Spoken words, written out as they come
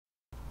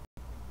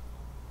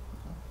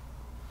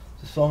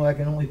song I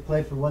can only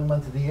play for 1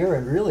 month of the year,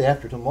 and really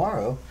after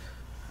tomorrow,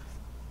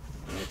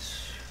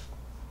 it's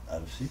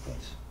out of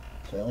sequence.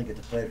 So I only get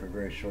to play it for a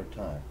very short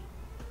time.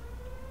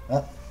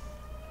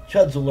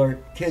 Chuds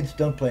alert. Kids,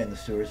 don't play in the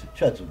sewers. The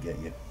chuds will get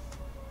you.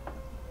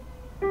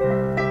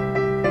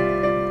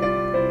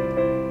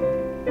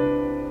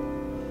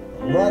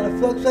 A lot of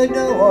folks I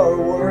know are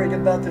worried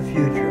about the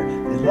future.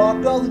 They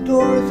locked all the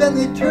doors and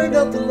they turned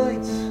out the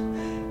lights,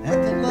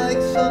 acting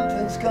like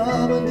something's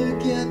coming to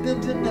get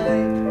them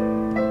tonight.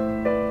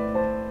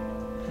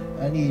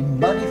 I need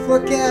money for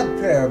cab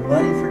fare,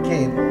 money for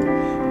cable,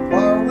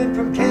 borrowing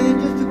from Kane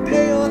just to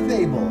pay off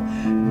Abel.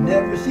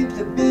 Never seems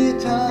to be a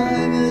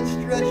time and it's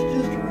stretched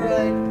just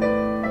right.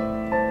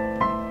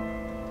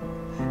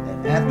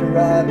 And after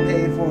I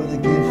pay for the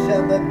gifts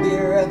and the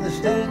beer and the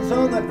stains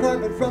on the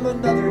carpet from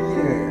another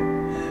year,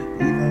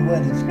 even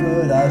when it's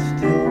good, I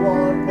still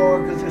want more,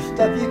 'cause there's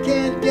stuff you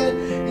can't get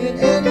in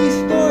any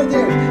store.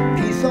 There's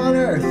peace on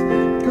earth,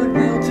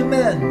 goodwill to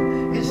men.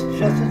 It's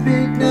just as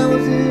big now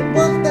as it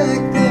was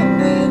back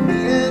then. And me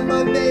and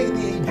my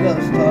baby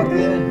just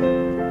talking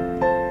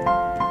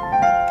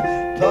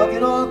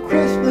on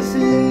Christmas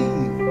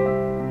Eve.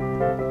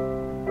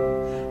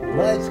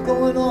 Lights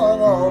going on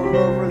all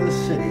over the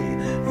city,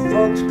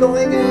 folks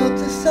going out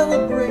to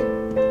celebrate.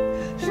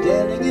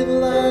 Standing in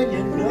line,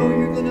 you know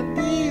you're gonna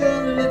be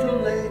a little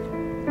late.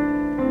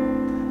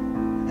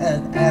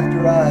 And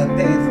after I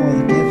pay for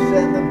the gifts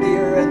and the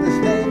beer and the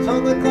stains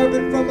on the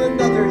carpet from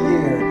another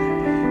year,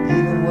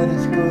 even when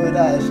it's good,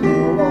 I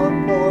still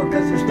want more,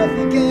 'cause there's stuff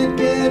you can't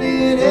get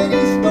in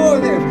any store.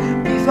 There's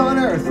peace on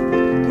earth,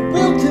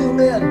 goodwill to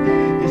men.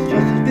 It's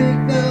just as big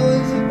now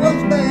as it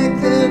was back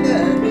then.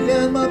 And me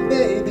and my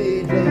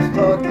baby just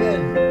talking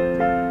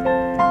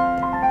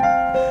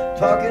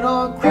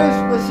on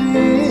Christmas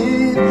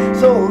Eve.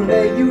 So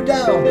lay you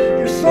down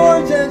your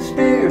swords and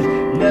spears,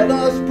 let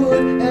us put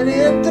an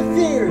end to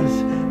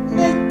fears,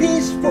 make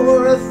peace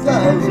for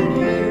 1,000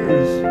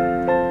 years.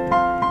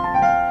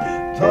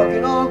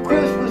 Talking on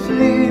Christmas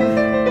Eve,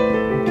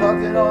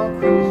 talking on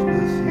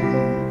Christmas Eve.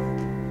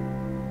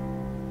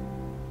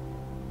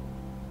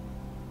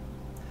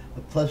 A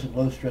pleasant,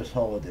 low-stress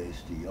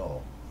holidays to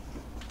y'all.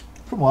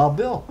 From Wild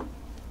Bill.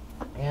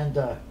 And,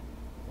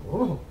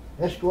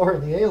 Esquire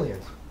and the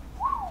Aliens.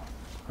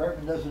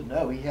 Cartman doesn't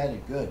know, he had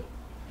it good.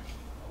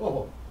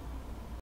 Oh.